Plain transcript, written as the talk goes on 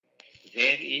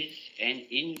There is an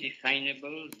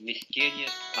indefinable,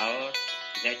 mysterious power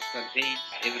that pervades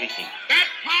everything. That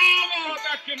power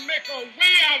that can make a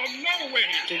way out of no way.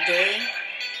 Today,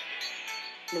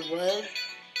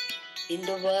 in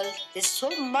the world, there's so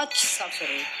much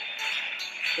suffering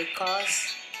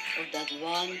because of that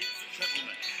one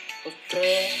of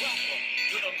prayer.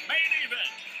 To the main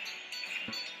event.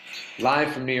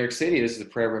 Live from New York City, this is the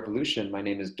Prayer Revolution. My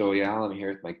name is Doyal. I'm here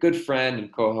with my good friend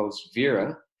and co-host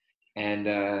Vera, and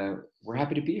we're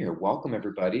happy to be here. Welcome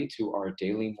everybody to our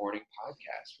daily morning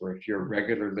podcast, where if you're a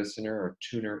regular listener or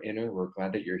tuner-inner, we're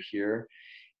glad that you're here.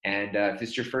 And if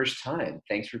this is your first time,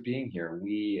 thanks for being here.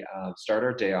 We start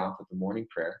our day off with the morning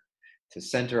prayer to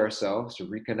center ourselves, to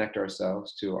reconnect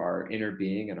ourselves to our inner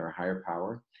being and our higher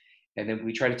power. And then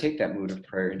we try to take that mood of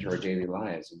prayer into our daily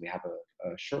lives. And we have a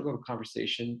short little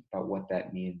conversation about what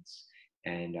that means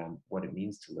and what it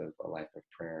means to live a life of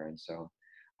prayer. And so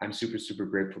I'm super, super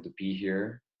grateful to be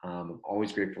here. I'm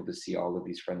always grateful to see all of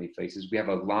these friendly faces. We have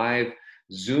a live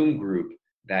Zoom group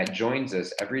that joins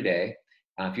us every day.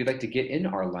 If you'd like to get in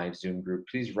our live Zoom group,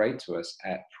 please write to us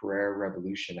at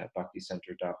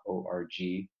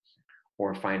prayerrevolution@bhakticenter.org,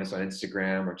 or find us on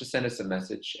Instagram, or just send us a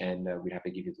message, and we'd have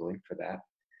to give you the link for that.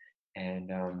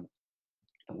 And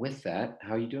with that,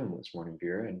 how are you doing this morning,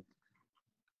 Vera? And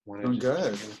doing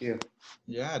good. With you.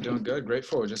 Yeah, doing good.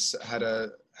 Grateful. Just had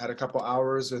a couple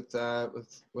hours with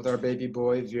our baby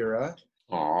boy Vera.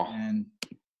 Aww. And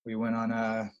we went on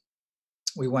a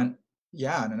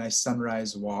nice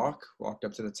sunrise walk. Walked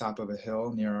up to the top of a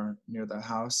hill near the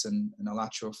house in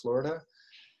Alachua, Florida,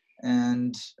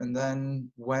 and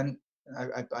then went.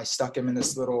 I stuck him in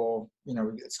this little,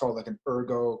 it's called like an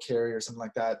ergo carry or something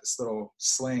like that, this little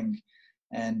sling.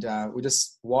 And we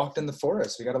just walked in the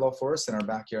forest. We got a little forest in our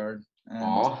backyard.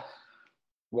 And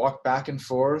walked back and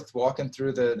forth, walking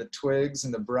through the twigs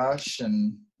and the brush.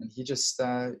 And he just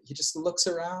looks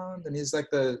around, and he's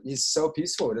so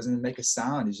peaceful. It doesn't even make a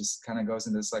sound. He just kind of goes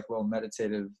into this like little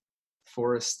meditative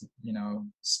forest,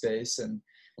 space. And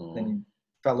then he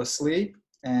fell asleep.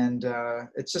 And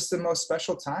it's just the most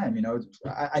special time.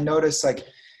 I notice, like,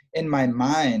 in my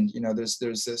mind, there's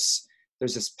this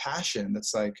passion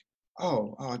that's like,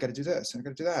 oh, I got to do this, and I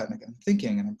got to do that, and I'm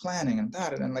thinking, and I'm planning, and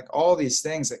that, and like all these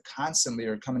things that constantly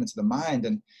are coming into the mind,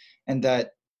 and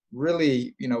that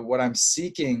really, what I'm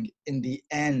seeking in the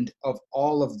end of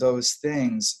all of those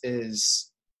things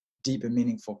is deep and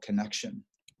meaningful connection.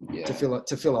 Yeah.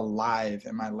 To feel alive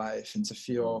in my life, and to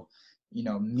feel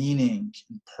meaning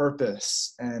and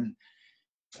purpose, and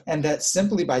that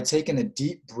simply by taking a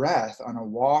deep breath on a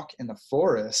walk in the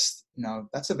forest,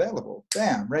 that's available.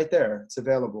 Bam, right there, it's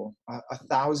available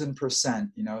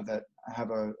 1,000%. That I have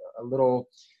a little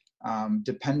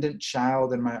dependent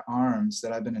child in my arms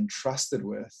that I've been entrusted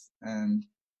with, and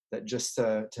that just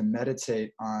to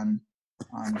meditate on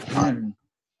him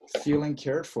feeling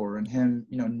cared for, and him,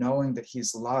 knowing that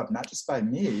he's loved, not just by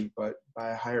me, but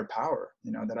by a higher power,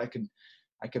 that I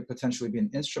could potentially be an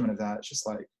instrument of that. It's just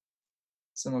like,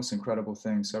 it's the most incredible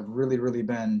thing. So I've really, really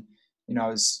been, I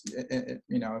was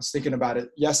thinking about it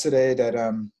yesterday that,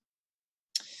 I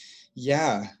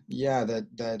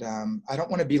don't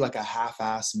want to be like a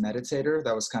half-ass meditator.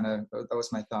 That was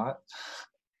my thought.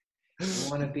 You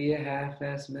want to be a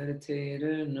half-ass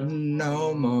meditator?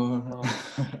 No more.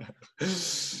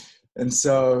 And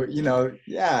so,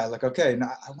 like, okay,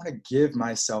 now I want to give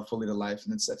myself fully to life.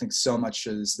 And I think so much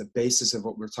is the basis of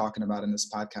what we're talking about in this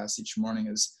podcast each morning,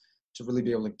 is to really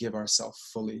be able to give ourselves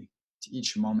fully to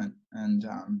each moment. And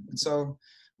so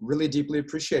really deeply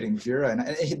appreciating Vera, and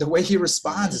the way he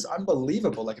responds is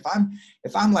unbelievable. Like,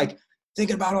 if I'm like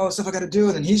thinking about all the stuff I got to do,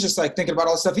 and then he's just like thinking about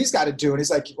all the stuff he's got to do. And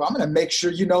he's like, well, I'm going to make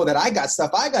sure that I got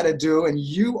stuff I got to do, and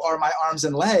you are my arms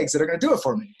and legs that are going to do it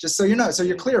for me. Just so you know, so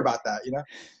you're clear about that,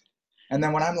 And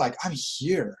then when I'm like, I'm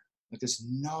here, like there's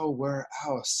nowhere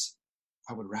else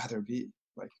I would rather be.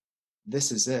 Like,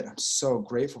 this is it. I'm so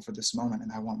grateful for this moment,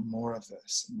 and I want more of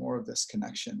this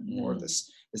connection, and more of this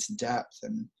depth,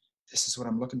 and this is what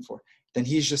I'm looking for. Then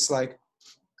he's just like,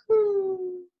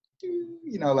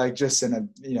 like just in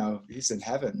he's in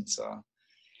heaven. So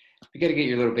you got to get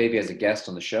your little baby as a guest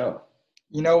on the show.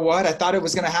 You know what? I thought it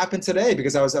was going to happen today,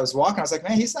 because I was walking. I was like,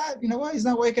 man, he's not, he's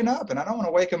not waking up, and I don't want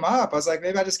to wake him up. I was like,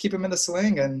 maybe I just keep him in the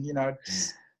sling and,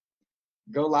 just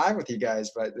go live with you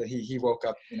guys. But he woke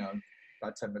up,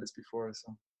 about 10 minutes before.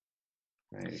 So.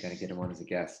 Right. You got to get him on as a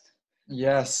guest.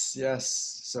 Yes.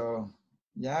 So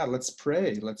yeah, let's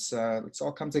pray. Let's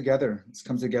all come together. Let's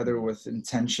come together with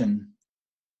intention.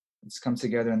 Let's come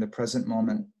together in the present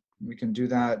moment. We can do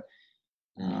that.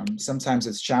 Sometimes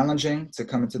it's challenging to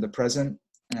come into the present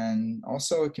And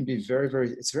also it can be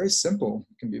it's very simple.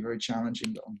 It can be very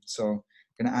challenging though. So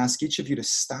I'm going to ask each of you to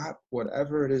stop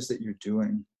whatever it is that you're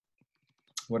doing,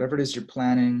 whatever it is you're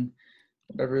planning,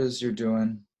 whatever it is you're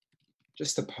doing,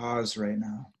 just to pause right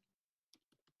now,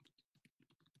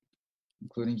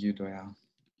 including you, Doyal.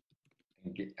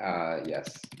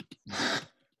 Yes.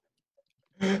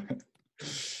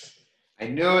 I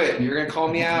knew it. You're going to call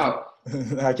me out.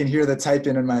 I can hear the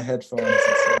typing in my headphones.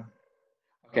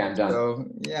 Okay, I'm done. So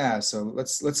yeah, so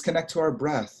let's connect to our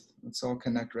breath. Let's all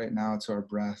connect right now to our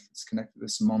breath. Let's connect to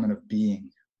this moment of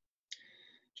being.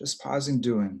 Just pausing,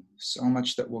 doing. So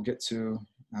much that we'll get to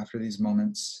after these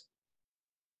moments.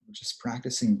 We're just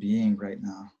practicing being right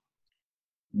now,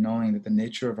 knowing that the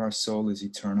nature of our soul is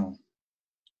eternal,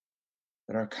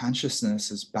 that our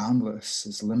consciousness is boundless,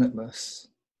 is limitless.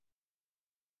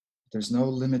 There's no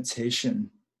limitation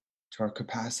to our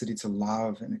capacity to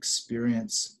love and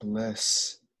experience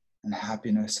bliss and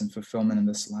happiness and fulfillment in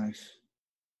this life.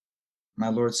 My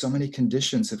Lord, so many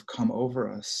conditions have come over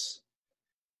us,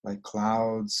 like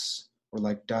clouds or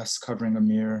like dust covering a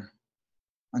mirror.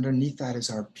 Underneath that is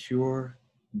our pure,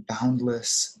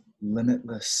 boundless,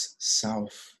 limitless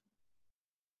self.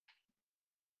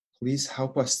 Please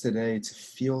help us today to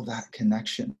feel that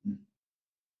connection,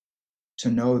 to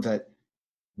know that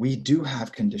we do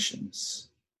have conditions,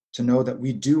 to know that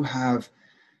we do have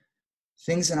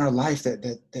things in our life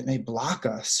that may block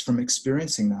us from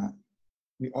experiencing that.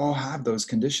 We all have those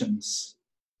conditions.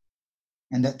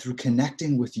 And that through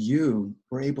connecting with you,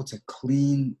 we're able to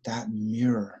clean that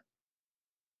mirror.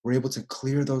 We're able to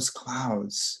clear those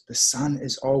clouds. The sun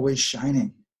is always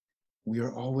shining. We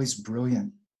are always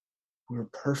brilliant. We're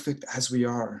perfect as we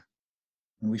are.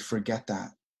 And we forget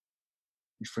that.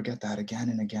 We forget that again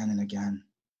and again and again.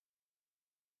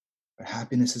 But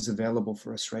happiness is available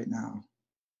for us right now.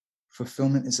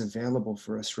 Fulfillment is available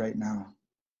for us right now.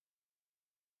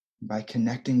 By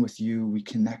connecting with you, we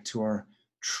connect to our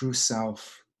true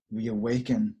self. We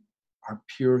awaken our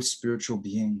pure spiritual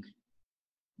being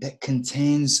that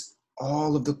contains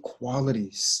all of the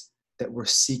qualities that we're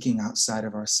seeking outside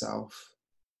of ourselves.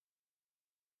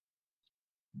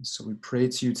 So we pray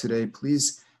to you today,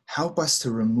 please help us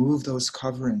to remove those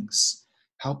coverings.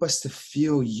 Help us to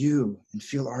feel you and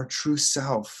feel our true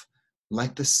self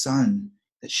like the sun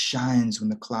that shines when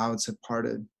the clouds have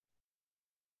parted.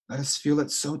 Let us feel it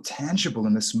so tangible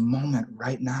in this moment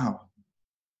right now,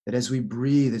 that as we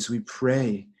breathe, as we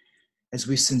pray, as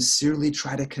we sincerely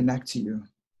try to connect to you,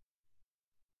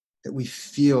 that we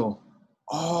feel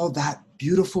all that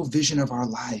beautiful vision of our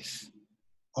life,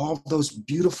 all those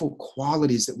beautiful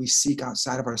qualities that we seek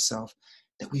outside of ourselves,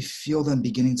 that we feel them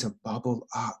beginning to bubble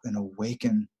up and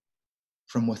awaken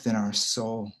from within our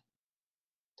soul,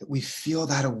 that we feel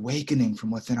that awakening from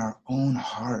within our own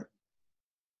heart,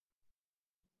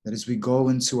 that as we go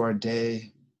into our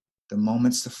day, the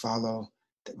moments to follow,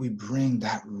 that we bring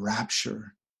that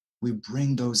rapture, we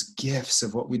bring those gifts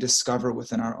of what we discover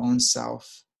within our own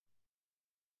self.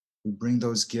 We bring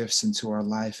those gifts into our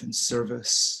life in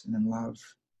service and in love.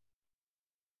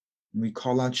 And we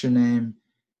call out your name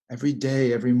every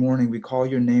day, every morning. We call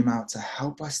your name out to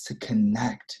help us to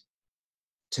connect,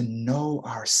 to know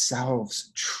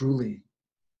ourselves truly,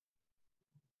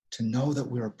 to know that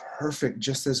we are perfect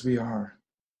just as we are.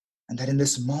 And that in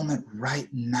this moment right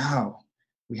now,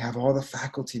 we have all the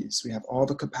faculties, we have all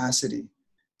the capacity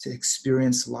to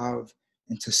experience love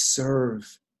and to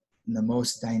serve in the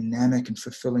most dynamic and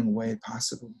fulfilling way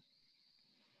possible.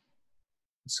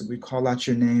 So we call out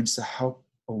your names to help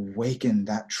awaken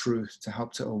that truth, to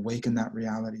help to awaken that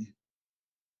reality.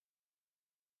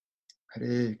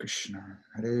 Hare Krishna,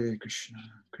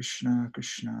 Krishna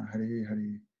Krishna, Hare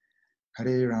Hare,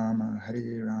 Hare Rama,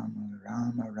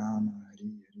 Rama Rama, Hare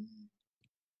Hare.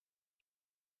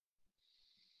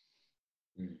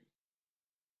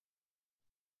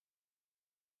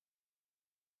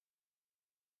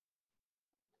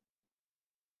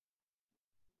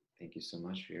 Thank you so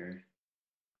much, Veer.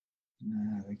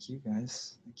 Thank you,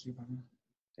 guys. Thank you, Baba.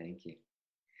 Thank you.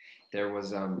 There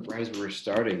was right as we were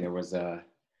starting, there was a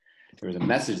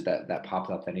message that popped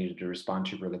up that I needed to respond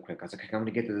to really quick. I was like, I'm going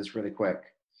to get to this really quick,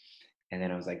 and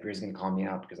then I was like, Veer's going to call me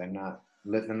out because I'm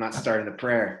not starting the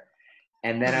prayer.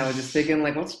 And then I was just thinking,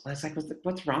 like,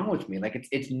 what's wrong with me? Like,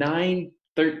 it's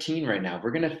 9:13 right now.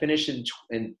 We're going to finish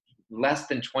in less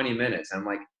than 20 minutes. I'm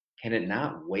like, can it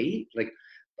not wait? Like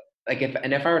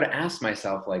if I were to ask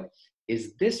myself, like,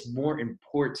 is this more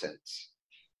important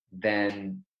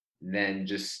than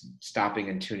just stopping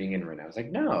and tuning in right now? I was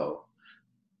like, no.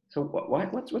 So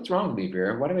what's wrong with me,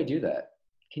 Vera? Why do I do that?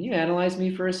 Can you analyze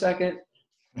me for a second?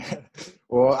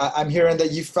 Well, I'm hearing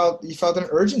that you felt an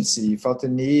urgency, you felt a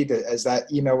need as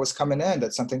that email was coming in,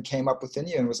 that something came up within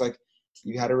you and was like,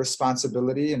 you had a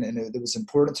responsibility and it was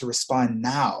important to respond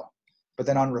now. But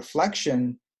then on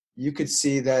reflection, you could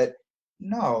see that,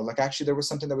 no, like actually there was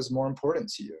something that was more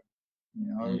important to you. You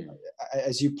know,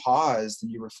 as you paused and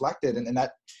you reflected, and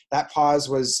that pause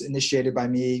was initiated by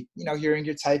me, you know, hearing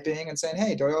your typing and saying,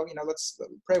 "Hey, Doyle, you know, let's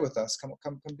pray with us. Come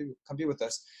be with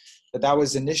us." That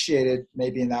was initiated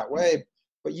maybe in that way.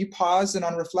 But you paused, and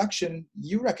on reflection,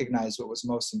 you recognized what was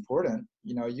most important.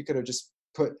 You know, you could have just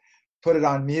put it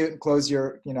on mute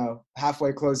and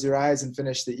halfway close your eyes and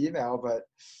finish the email, but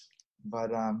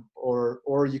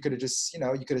or you could have just, you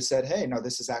know, you could have said, hey, no,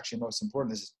 this is actually most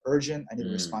important. This is urgent. I need to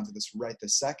respond to this right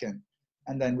this second.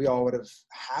 And then we all would have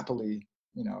happily,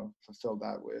 you know, fulfilled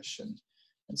that wish. And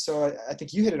so I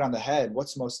think you hit it on the head.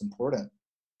 What's most important?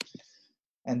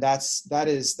 And that's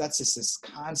just this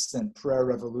constant prayer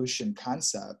revolution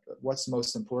concept of what's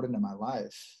most important in my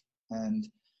life. And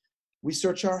we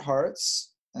search our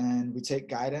hearts and we take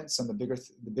guidance on the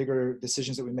bigger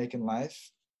decisions that we make in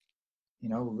life. You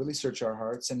know, we really search our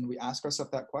hearts and we ask ourselves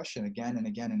that question again and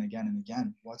again and again and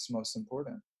again. What's most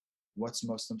important? What's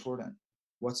most important?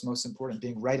 What's most important?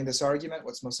 Being right in this argument,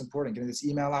 what's most important? Getting this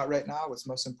email out right now, what's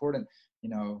most important? You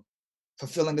know,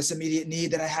 fulfilling this immediate need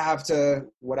that I have to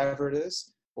whatever it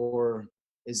is? Or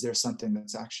is there something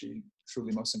that's actually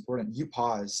truly most important? You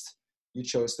paused. You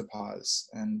chose to pause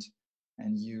and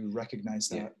you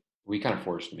recognized that. Yeah, we kind of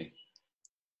forced me.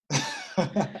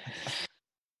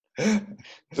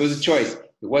 It was a choice.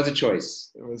 It was a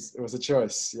choice. It was a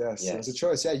choice. Yes. It was a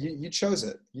choice. Yeah. You chose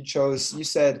it. You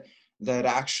said that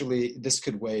actually this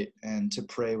could wait, and to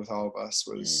pray with all of us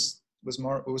was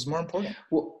more important.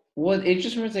 Well, it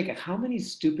just was like, how many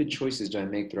stupid choices do I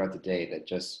make throughout the day that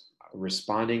just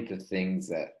responding to things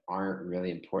that aren't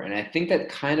really important? And I think that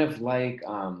kind of like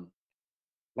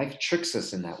life tricks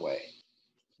us in that way.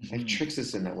 Life tricks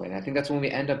us in that way. And I think that's when we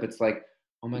end up, it's like,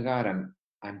 oh my God,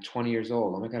 I'm 20 years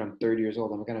old. Oh my God, I'm 30 years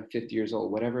old. Oh my God, I'm 50 years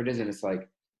old, whatever it is. And it's like,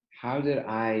 how did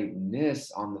I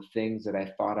miss on the things that I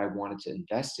thought I wanted to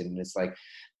invest in? And it's like,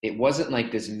 it wasn't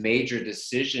like this major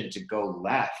decision to go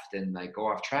left and like go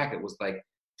off track. It was like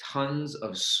tons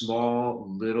of small,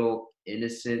 little,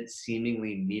 innocent,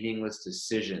 seemingly meaningless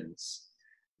decisions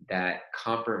that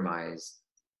compromised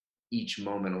each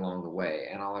moment along the way.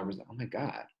 And all I was like, oh my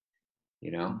God,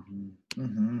 you know?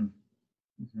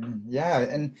 Yeah.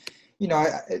 And, you know,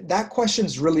 that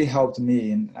question's really helped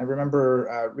me. And I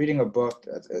remember reading a book.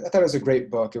 I thought it was a great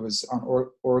book. It was on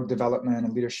org development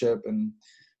and leadership. And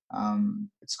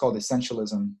it's called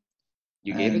Essentialism.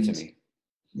 You gave it to me.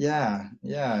 Yeah.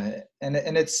 And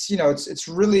it's, you know, it's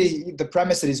really the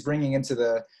premise that he's bringing into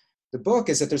the book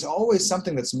is that there's always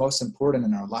something that's most important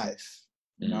in our life.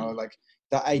 You know, like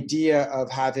the idea of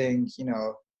having, you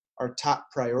know, our top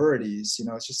priorities, you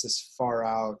know, it's just this far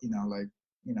out, you know, like,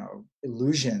 you know,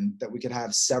 illusion that we could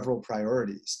have several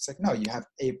priorities. It's like, no, you have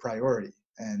a priority.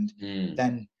 And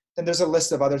then there's a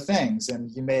list of other things.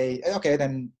 And you may, okay,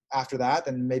 then after that,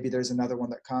 then maybe there's another one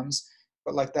that comes.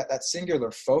 But like that singular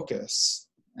focus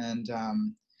and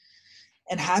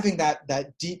having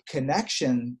that deep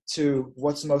connection to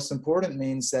what's most important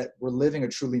means that we're living a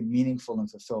truly meaningful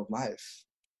and fulfilled life.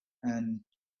 And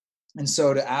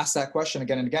so to ask that question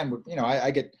again and again, you know, I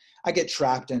get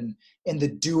trapped in the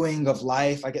doing of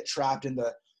life. I get trapped in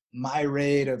the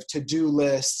myriad of to-do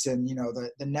lists and, you know,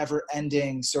 the never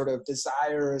ending sort of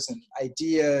desires and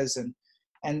ideas and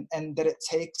that it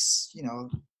takes, you know,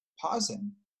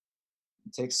 pausing.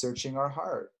 It takes searching our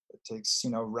heart. It takes, you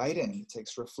know, writing. It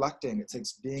takes reflecting. It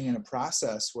takes being in a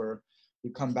process where we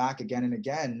come back again and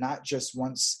again, not just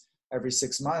once every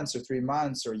 6 months or 3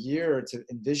 months or a year to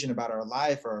envision about our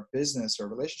life or our business or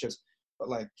relationships, but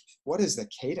like, what is the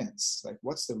cadence? Like,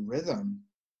 what's the rhythm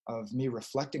of me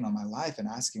reflecting on my life and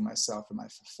asking myself, am I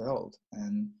fulfilled?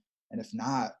 And if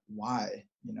not, why?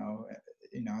 You know,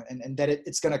 and that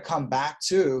it's going to come back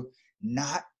to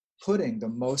not putting the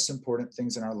most important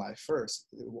things in our life first.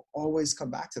 It will always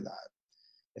come back to that.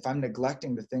 If I'm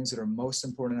neglecting the things that are most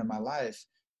important in my life,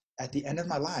 at the end of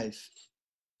my life,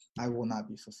 I will not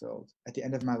be fulfilled. At the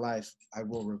end of my life, I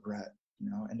will regret,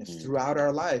 you know, and if throughout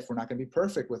our life, we're not going to be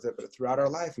perfect with it, but throughout our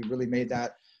life, we really made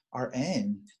that our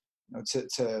aim, you know,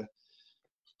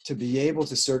 to be able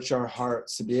to search our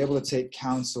hearts, to be able to take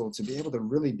counsel, to be able to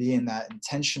really be in that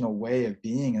intentional way of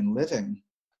being and living.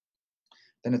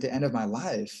 Then at the end of my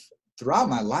life, throughout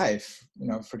my life, you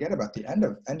know, forget about the end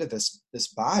of this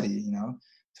body, you know,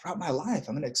 throughout my life,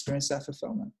 I'm going to experience that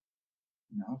fulfillment.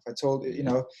 You know, if I told, you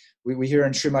know, we hear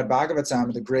in Srimad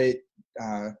Bhagavatam, the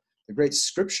great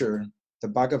scripture the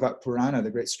Bhagavad Purana,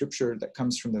 the great scripture that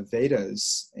comes from the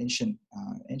Vedas, ancient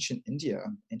India,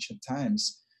 ancient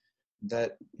times,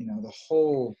 that, you know, the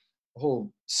whole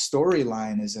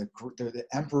storyline is the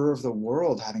emperor of the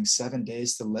world having 7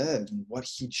 days to live, and what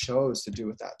he chose to do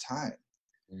with that time.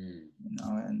 You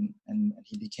know, and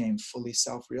he became fully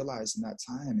self-realized in that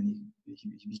time, and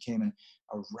he became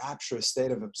a rapturous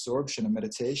state of absorption and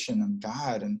meditation on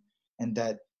God, and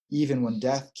that even when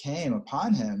death came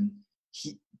upon him,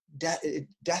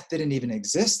 death didn't even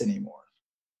exist anymore.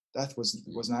 Death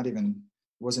wasn't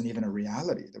even a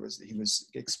reality. He was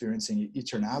experiencing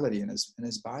eternality in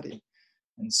his body,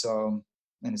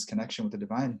 and his connection with the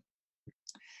divine.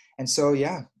 And so,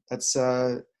 yeah,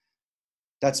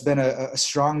 that's been a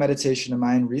strong meditation of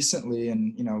mine recently.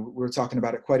 And, you know, we were talking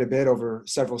about it quite a bit over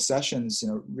several sessions, you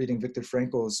know, reading Viktor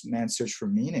Frankl's Man's Search for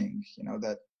Meaning, you know,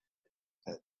 that,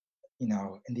 you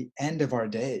know, in the end of our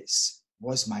days,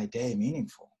 was my day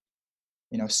meaningful?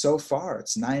 You know, so far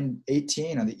it's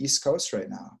 9:18 on the East Coast right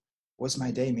now. Was my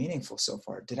day meaningful so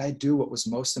far? Did I do what was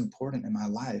most important in my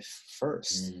life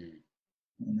first? You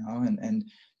know, and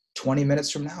 20 minutes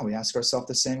from now, we ask ourselves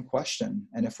the same question.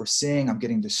 And if we're seeing I'm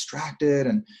getting distracted,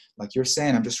 and like you're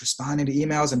saying, I'm just responding to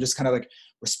emails, I'm just kind of like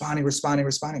responding,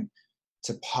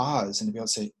 to pause and to be able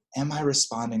to say, am I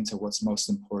responding to what's most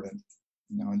important?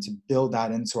 You know, and to build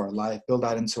that into our life, build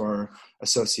that into our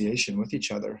association with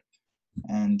each other.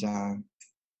 And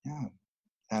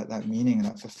that meaning and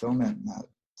that fulfillment and that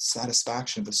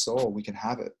satisfaction of the soul, we can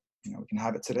have it. You know, we can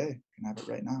have it today. We can have it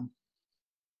right now.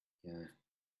 Yeah.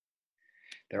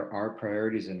 There are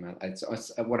priorities in my life.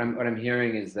 What I'm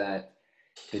hearing is that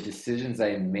the decisions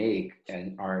I make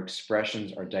and are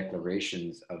expressions or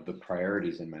declarations of the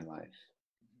priorities in my life.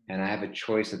 And I have a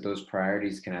choice that those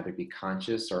priorities can either be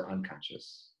conscious or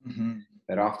unconscious.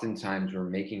 That oftentimes we're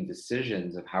making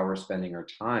decisions of how we're spending our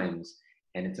times,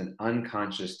 and it's an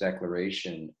unconscious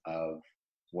declaration of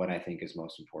what I think is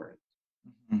most important.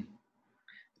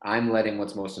 I'm letting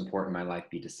what's most important in my life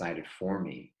be decided for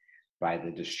me by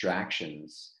the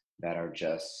distractions that are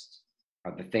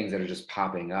the things that are just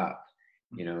popping up.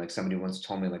 You know, like somebody once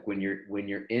told me, like when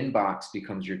your inbox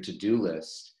becomes your to-do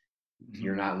list,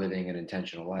 you're not living an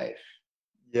intentional life.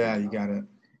 Yeah, you got it.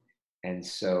 And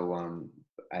so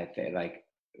I think, like,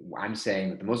 I'm saying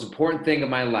that the most important thing of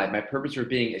my life, my purpose for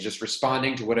being, is just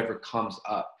responding to whatever comes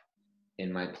up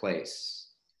in my place.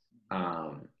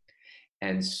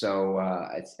 And so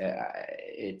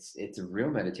it's a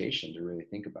real meditation to really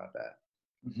think about that.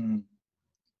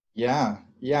 Yeah,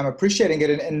 I'm appreciating it.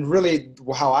 And really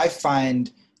how I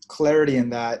find clarity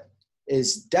in that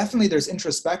is definitely there's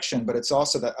introspection, but it's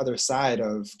also that other side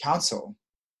of counsel.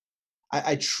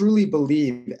 I truly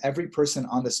believe every person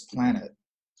on this planet,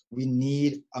 we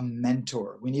need a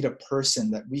mentor. We need a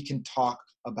person that we can talk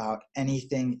about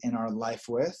anything in our life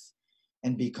with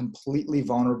and be completely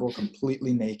vulnerable,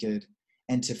 completely naked,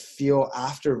 and to feel,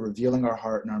 after revealing our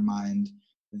heart and our mind,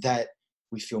 that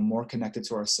we feel more connected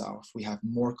to ourselves. We have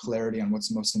more clarity on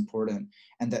what's most important,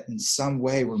 and that in some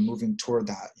way we're moving toward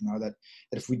that. You know, that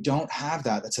if we don't have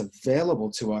that, that's available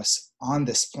to us on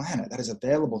this planet, that is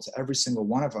available to every single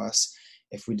one of us.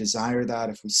 If we desire that,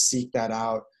 if we seek that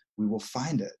out, we will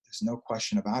find it. There's no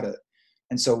question about it.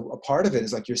 And so a part of it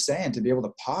is, like you're saying, to be able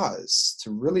to pause,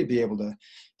 to really be able to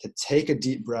take a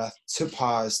deep breath, to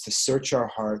pause, to search our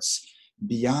hearts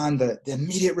beyond the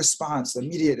immediate response,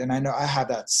 and I know I have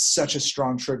that such a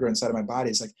strong trigger inside of my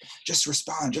body. It's like, just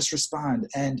respond.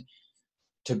 And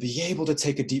to be able to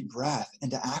take a deep breath and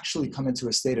to actually come into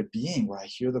a state of being where I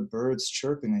hear the birds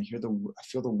chirping, I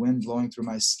feel the wind blowing through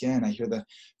my skin, I hear the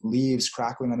leaves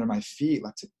crackling under my feet,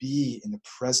 like to be in the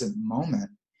present moment,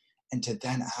 and to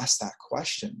then ask that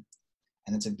question,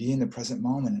 and then to be in the present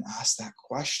moment and ask that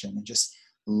question, and just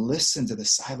listen to the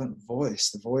silent voice,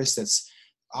 the voice that's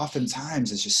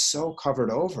oftentimes is just so covered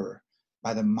over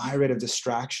by the myriad of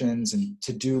distractions and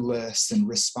to-do lists and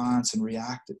response and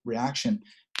reaction.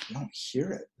 We don't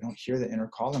hear it. We don't hear the inner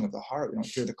calling of the heart. We don't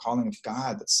hear the calling of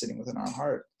God that's sitting within our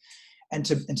heart. And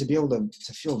to be able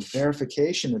to feel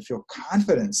verification, to feel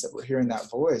confidence that we're hearing that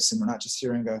voice and we're not just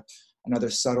hearing another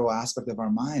subtle aspect of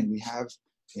our mind. We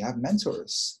have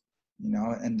mentors, you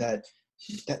know, and that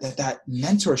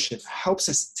mentorship helps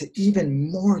us to even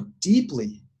more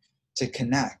deeply to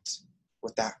connect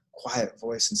with that quiet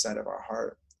voice inside of our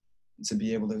heart, and to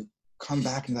be able to come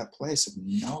back into that place of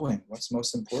knowing what's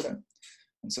most important.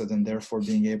 And so then therefore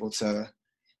being able to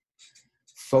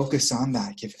focus on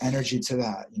that, give energy to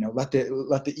that, you know, let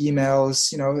the emails,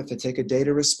 you know, if they take a day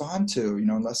to respond to, you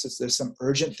know, unless there's some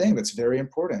urgent thing that's very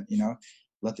important, you know,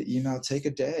 let the email take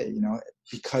a day, you know,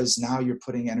 because now you're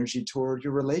putting energy toward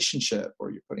your relationship,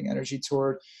 or you're putting energy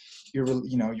toward your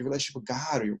relationship with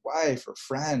God or your wife or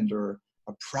friend or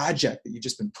a project that you've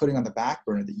just been putting on the back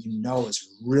burner that you know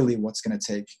is really what's going to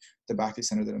take the Bhakti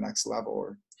Center to the next level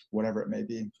or whatever it may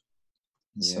be.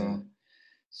 So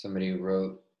somebody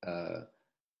wrote,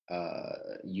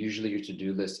 usually your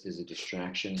to-do list is a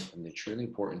distraction from the truly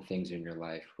important things in your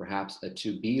life. Perhaps a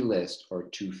to-be list or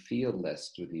to-feel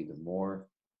list would be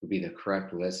the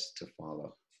correct list to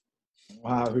follow.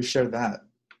 Wow, who shared that?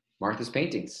 Martha's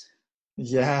Paintings.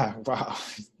 Yeah, wow.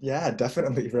 Yeah,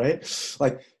 definitely, right?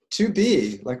 Like to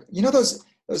be, like, you know, those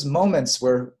moments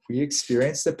where we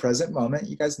experience the present moment.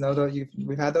 You guys know that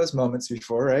we've had those moments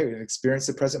before, right? We've experienced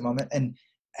the present moment and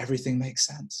everything makes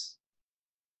sense.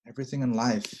 Everything in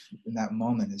life in that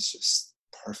moment is just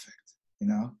perfect, you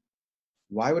know?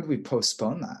 Why would we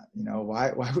postpone that? You know,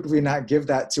 why would we not give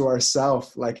that to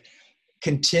ourselves, like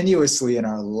continuously in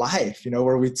our life, you know,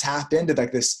 where we tap into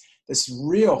like this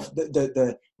real,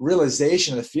 the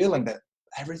realization, the feeling that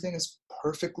everything is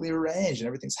perfectly arranged and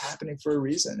everything's happening for a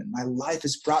reason. And my life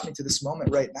has brought me to this moment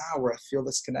right now where I feel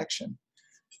this connection.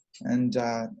 And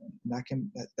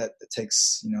that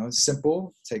takes, you know, it's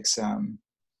simple, takes,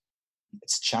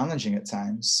 it's challenging at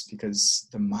times because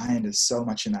the mind is so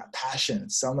much in that passion,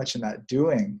 so much in that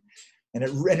doing. And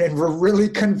we're really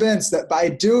convinced that by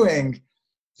doing,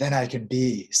 then I can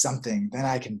be something, then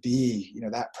I can be, you know,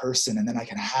 that person, and then I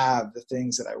can have the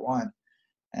things that I want.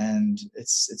 And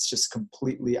it's just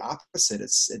completely opposite.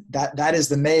 That is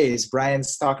the maze.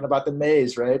 Brian's talking about the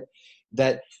maze, right?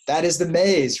 That is the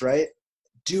maze, right?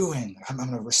 Doing. I'm going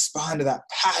to respond to that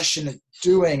passionate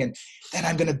doing, and then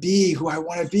I'm going to be who I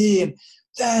want to be, and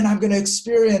then I'm going to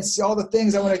experience all the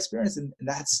things I want to experience. And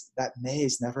that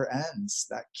maze never ends.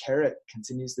 That carrot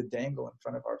continues to dangle in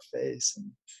front of our face.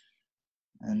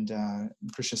 And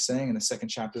Krishna's saying in the second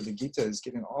chapter of the Gita is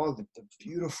giving all the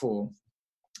beautiful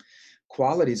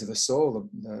qualities of the soul,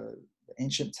 the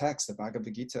ancient text, the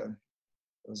Bhagavad Gita.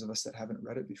 Those of us that haven't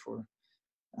read it before,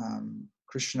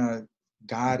 Krishna,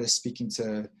 God is speaking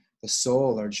to the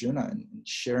soul, Arjuna, and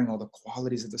sharing all the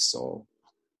qualities of the soul.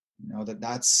 You know,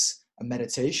 that's a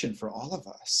meditation for all of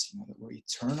us, you know, that we're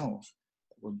eternal,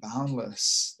 that we're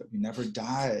boundless, that we never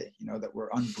die, you know, that we're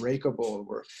unbreakable,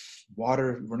 we're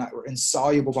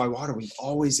insoluble by water. We've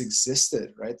always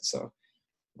existed, right? So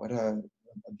what a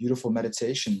beautiful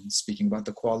meditation, speaking about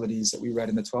the qualities that we read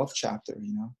in the 12th chapter,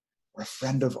 you know, we're a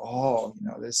friend of all, you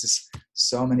know, there's just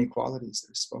so many qualities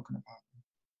that are spoken about.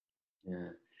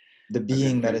 Yeah. The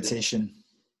being meditation.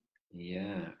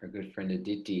 Our good friend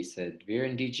Aditi said, Veera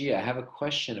and DG, I have a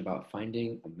question about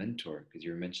finding a mentor, because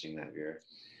you were mentioning that, Veera.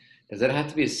 Does that have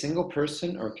to be a single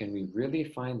person, or can we really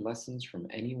find lessons from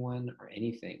anyone or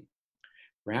anything?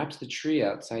 Perhaps the tree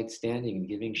outside standing and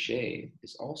giving shade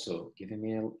is also giving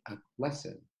me a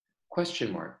lesson.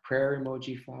 Question mark, prayer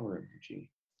emoji, flower emoji.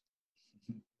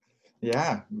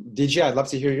 Yeah. DG, I'd love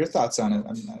to hear your thoughts on it.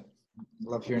 I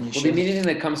love hearing you share. Well, the immediate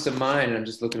thing that comes to mind, and I'm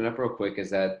just looking it up real quick,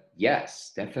 is that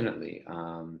yes, definitely.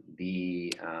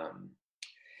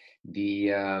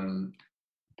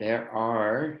 There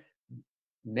are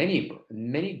many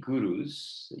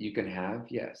gurus that you can have.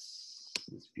 Yes,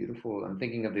 it's beautiful. I'm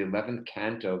thinking of the 11th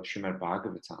canto of Srimad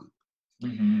Bhagavatam,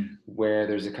 where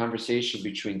there's a conversation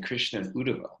between Krishna and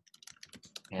Uddhava,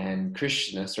 and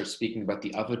Krishna starts speaking about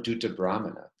the Avadhuta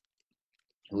Brahmana,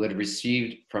 who had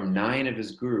received from 9 of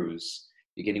his gurus,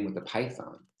 beginning with the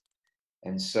Python.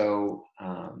 And so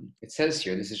it says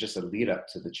here, this is just a lead up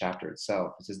to the chapter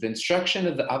itself. It says, the instruction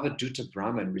of the Avadhuta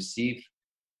Brahman received,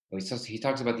 he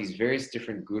talks about these various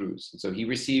different gurus. And so he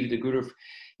received the guru,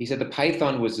 he said the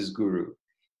Python was his guru.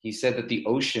 He said that the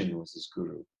ocean was his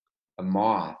guru, the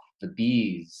moth, the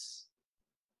bees,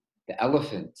 the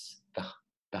elephant,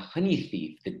 the honey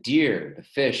thief, the deer, the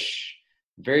fish,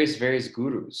 various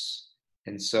gurus.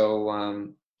 And so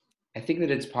I think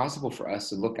that it's possible for us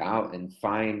to look out and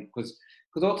find, because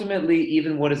ultimately,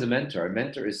 even what is a mentor? A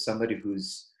mentor is somebody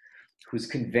who's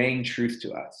conveying truth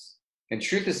to us. And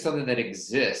truth is something that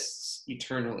exists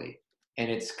eternally. And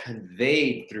it's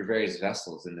conveyed through various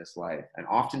vessels in this life. And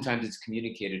oftentimes it's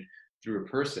communicated through a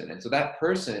person. And so that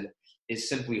person is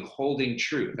simply holding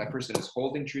truth. That person is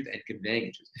holding truth and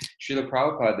conveying truth. Srila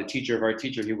Prabhupada, the teacher of our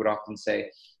teacher, he would often say,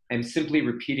 I'm simply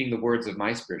repeating the words of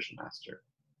my spiritual master.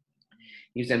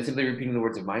 He said, I'm simply repeating the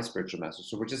words of my spiritual master.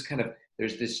 So we're just kind of,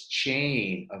 there's this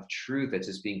chain of truth that's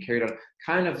just being carried on,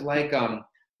 kind of like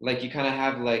you kind of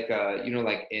have like,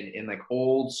 like in like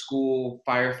old school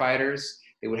firefighters,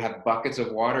 they would have buckets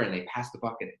of water, and they pass the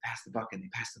bucket, they pass the bucket, they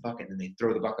pass the bucket, and then they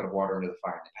throw the bucket of water into the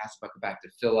fire. And they pass the bucket back to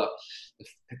fill up,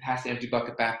 they pass the empty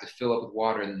bucket back to fill up with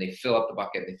water, and then they fill up the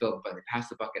bucket, they fill up the bucket, they pass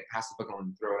the bucket,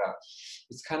 and throw it out.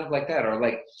 It's kind of like that. Or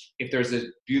like if there's a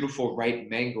beautiful ripe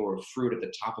mango or fruit at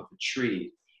the top of a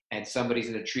tree, and somebody's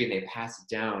in a tree and they pass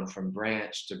it down from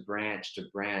branch to branch to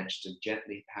branch to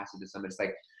gently pass it to somebody. It's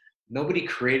like nobody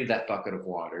created that bucket of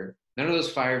water. None of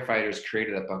those firefighters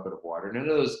created that bucket of water. None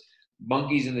of those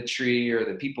monkeys in the tree or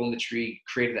the people in the tree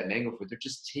created that mango fruit. They're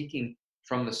just taking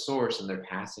from the source and they're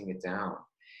passing it down.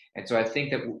 And so I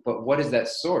think that, but what is that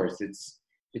source? It's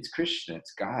Krishna,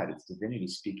 it's God, it's divinity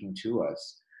speaking to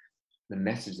us, the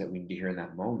message that we need to hear in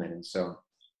that moment. And so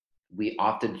we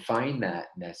often find that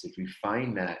message, we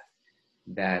find that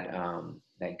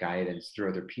guidance through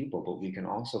other people, but we can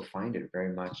also find it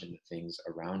very much in the things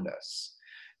around us.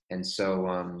 And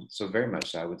so, so very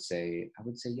much, I would say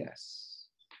yes.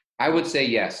 I would say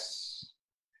yes.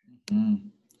 Mm.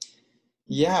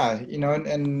 Yeah,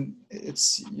 and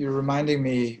you're reminding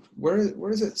me, where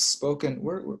is it spoken?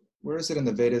 Where is it in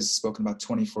the Vedas spoken about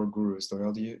 24 gurus?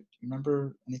 Doyle, do you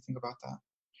remember anything about that?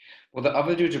 Well, the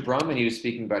Avadhuta Brahman, he was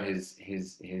speaking about he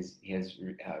has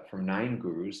from 9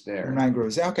 gurus there. From 9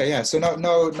 gurus. Okay, yeah. So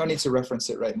no need to reference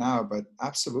it right now, but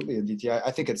absolutely, Aditi.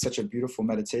 I think it's such a beautiful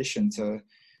meditation to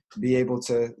be able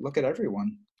to look at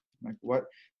everyone.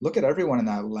 Look at everyone in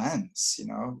that lens,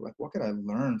 like what could I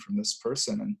learn from this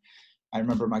person? And I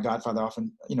remember my godfather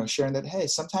often, sharing that, hey,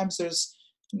 sometimes there's,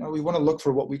 we want to look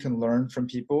for what we can learn from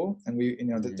people. And we,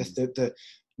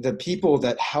 the people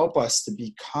that help us to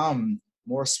become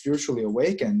more spiritually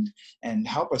awakened and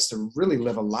help us to really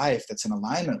live a life that's in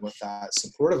alignment with that,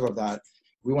 supportive of that.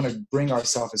 We want to bring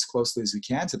ourselves as closely as we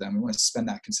can to them. We want to spend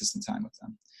that consistent time with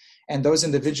them. And those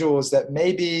individuals that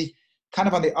may be kind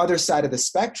of on the other side of the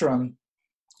spectrum,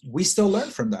 we still learn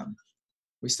from them.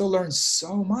 We still learn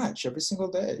so much every single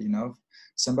day.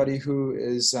 Somebody who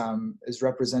is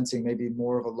representing maybe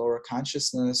more of a lower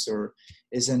consciousness or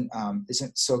isn't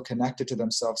so connected to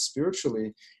themselves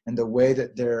spiritually and the way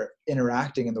that they're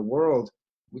interacting in the world,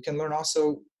 we can learn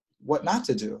also what not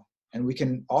to do. And we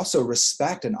can also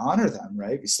respect and honor them,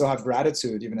 right? We still have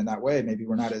gratitude even in that way. Maybe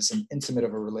we're not as intimate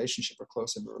of a relationship or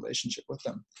close of a relationship with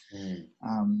them.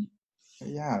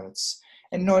 Yeah,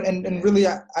 and really,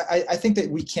 I think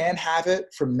that we can have it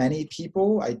for many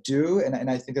people. I do, and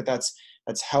I think that's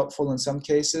helpful in some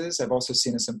cases. I've also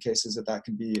seen in some cases that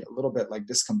can be a little bit like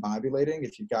discombobulating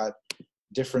if you've got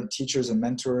different teachers and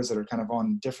mentors that are kind of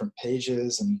on different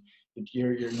pages, and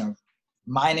you're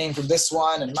mining from this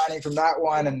one and mining from that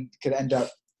one, and could end up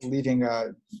leaving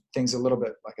things a little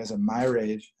bit like as a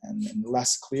myriad and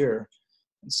less clear.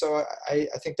 And so I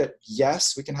think that,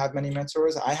 yes, we can have many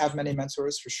mentors. I have many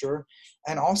mentors for sure.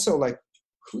 And also, like,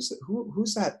 who's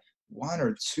that one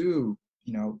or two,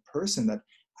 person that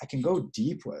I can go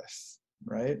deep with,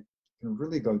 right? I can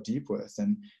really go deep with.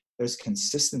 And there's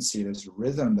consistency, there's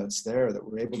rhythm that's there, that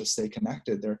we're able to stay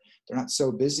connected. They're not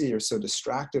so busy or so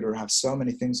distracted or have so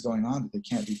many things going on that they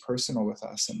can't be personal with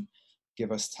us and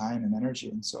give us time and energy.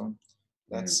 And so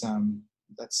that's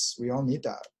we all need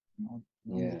that.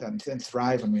 We need that and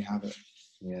thrive when we have it.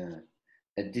 Yeah.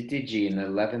 Aditiji, in the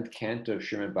 11th canto of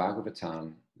Srimad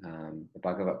Bhagavatam, the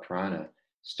Bhagavad Purana,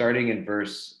 starting in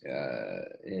verses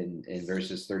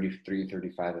 33,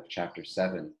 35 of chapter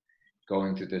 7,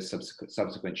 going through the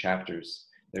subsequent chapters,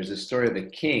 there's a story of the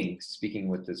king speaking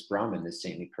with this Brahmin, this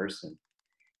saintly person.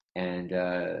 And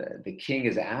the king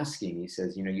is asking, he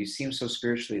says, you seem so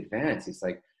spiritually advanced. He's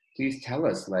like, please tell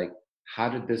us, like, how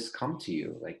did this come to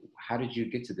you? Like, how did you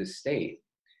get to this state?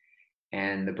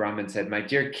 And the Brahmin said, my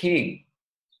dear king,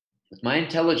 with my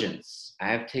intelligence, I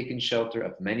have taken shelter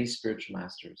of many spiritual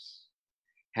masters.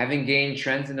 Having gained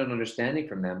transcendental understanding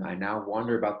from them, I now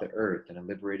wander about the earth in a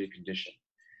liberated condition.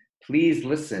 Please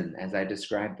listen as I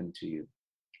describe them to you.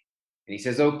 And he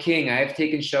says, O king, I have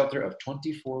taken shelter of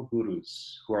 24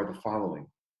 gurus, who are the following: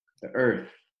 the earth,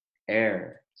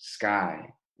 air,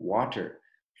 sky, water,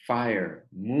 fire,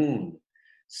 moon,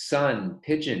 sun,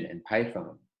 pigeon, and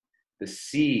python, the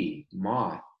sea,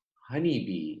 moth,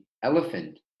 honeybee,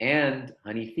 elephant, and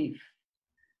honey thief,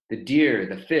 the deer,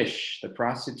 the fish, the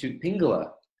prostitute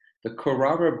Pingala, the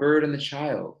Korara bird and the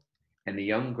child, and the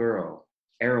young girl,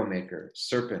 arrow maker,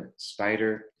 serpent,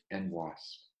 spider, and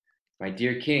wasp. My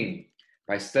dear king,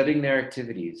 by studying their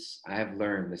activities, I have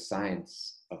learned the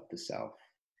science of the self.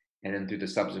 And then through the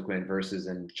subsequent verses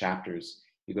and chapters,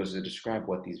 he goes to describe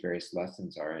what these various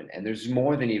lessons are. And there's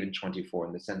more than even 24,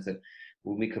 in the sense that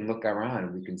when we can look around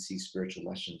and we can see spiritual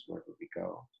lessons wherever we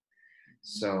go.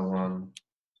 So,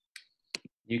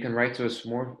 You can write to us for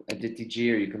more Aditi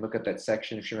Ji, or you can look at that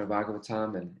section of Srimad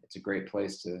Bhagavatam, and it's a great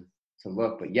place to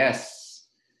look. But yes,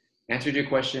 answer to your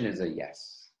question is a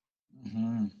yes.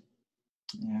 Mm-hmm.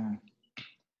 Yeah.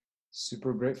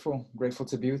 Super grateful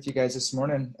to be with you guys this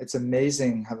morning. It's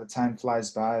amazing how the time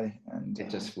flies by, and It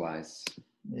just flies.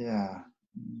 Yeah.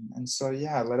 And so,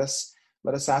 yeah, let us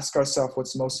ask ourselves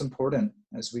what's most important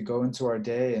as we go into our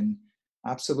day. And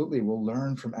absolutely, we'll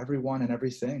learn from everyone and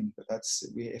everything. But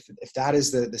if that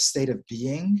is the state of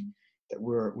being that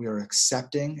we are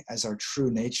accepting as our true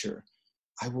nature,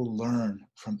 I will learn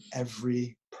from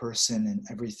every person and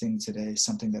everything today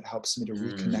something that helps me to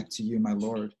reconnect to you, my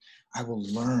Lord. I will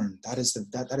learn. That is the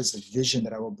vision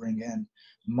that I will bring in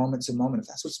moment to moment. If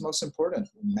that's what's most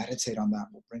important, we'll meditate on that.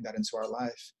 We'll bring that into our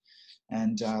life.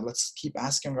 And let's keep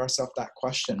asking ourselves that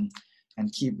question and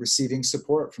keep receiving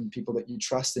support from people that you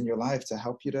trust in your life to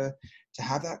help you to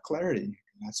have that clarity.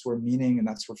 That's where meaning and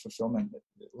that's where fulfillment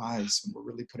lies. And we're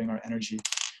really putting our energy,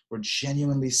 we're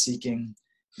genuinely seeking,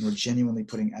 and we're genuinely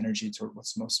putting energy toward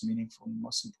what's most meaningful and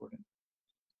most important.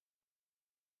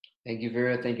 Thank you,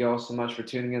 Vera. Thank you all so much for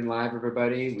tuning in live,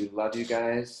 everybody. We love you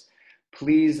guys.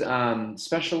 Please,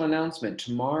 special announcement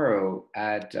tomorrow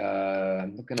at,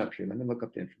 I'm looking up here. Let me look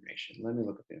up the information.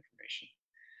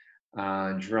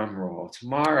 Drum roll.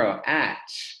 Tomorrow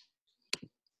at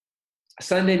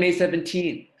Sunday, May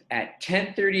 17th at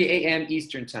 10:30 a.m.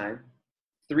 Eastern Time,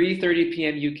 3:30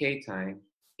 p.m. UK time,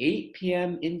 8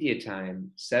 p.m. India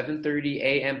time, 7:30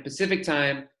 a.m. Pacific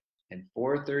time, and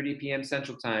 4:30 p.m.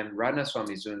 Central Time. Radhanath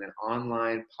Swami is doing an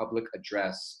online public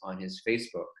address on his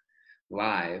Facebook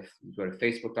Live. You go to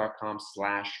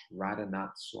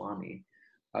facebook.com/Radhanath Swami.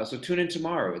 So tune in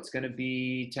tomorrow. It's going to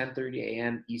be 10:30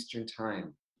 a.m. Eastern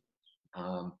Time.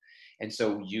 And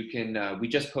so you can, we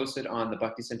just posted on the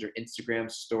Bhakti Center Instagram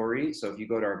story. So if you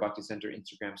go to our Bhakti Center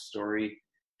Instagram story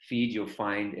feed, you'll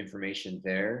find information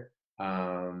there.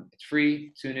 It's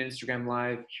free. Tune in Instagram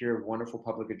Live, hear a wonderful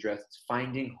public address. It's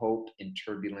Finding Hope in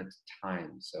Turbulent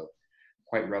Times. So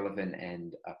quite relevant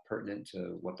and pertinent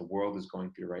to what the world is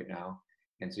going through right now.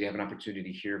 And so you have an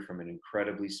opportunity to hear from an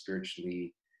incredibly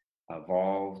spiritually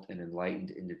evolved and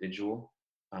enlightened individual,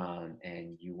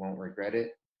 and you won't regret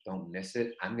it. Don't miss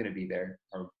it. I'm going to be there.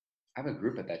 Or I have a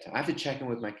group at that time. I have to check in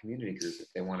with my community group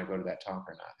if they want to go to that talk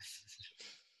or not.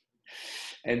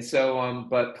 And so,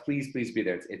 but please be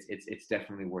there. It's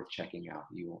definitely worth checking out.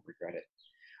 You won't regret it.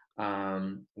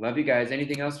 Love you guys.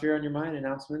 Anything else here on your mind?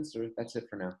 Announcements, or that's it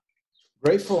for now?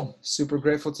 Super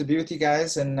grateful to be with you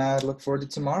guys, and look forward to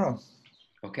tomorrow.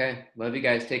 Okay. Love you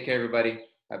guys. Take care, everybody.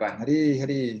 Bye-bye.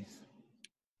 Hari.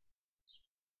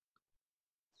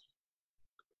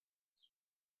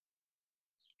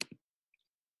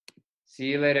 See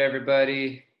you later,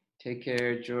 everybody. Take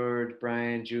care, George,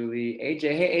 Brian, Julie,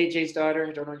 AJ. Hey, AJ's daughter.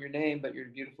 I don't know your name, but you're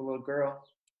a beautiful little girl.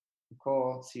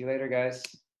 Nicole. See you later, guys.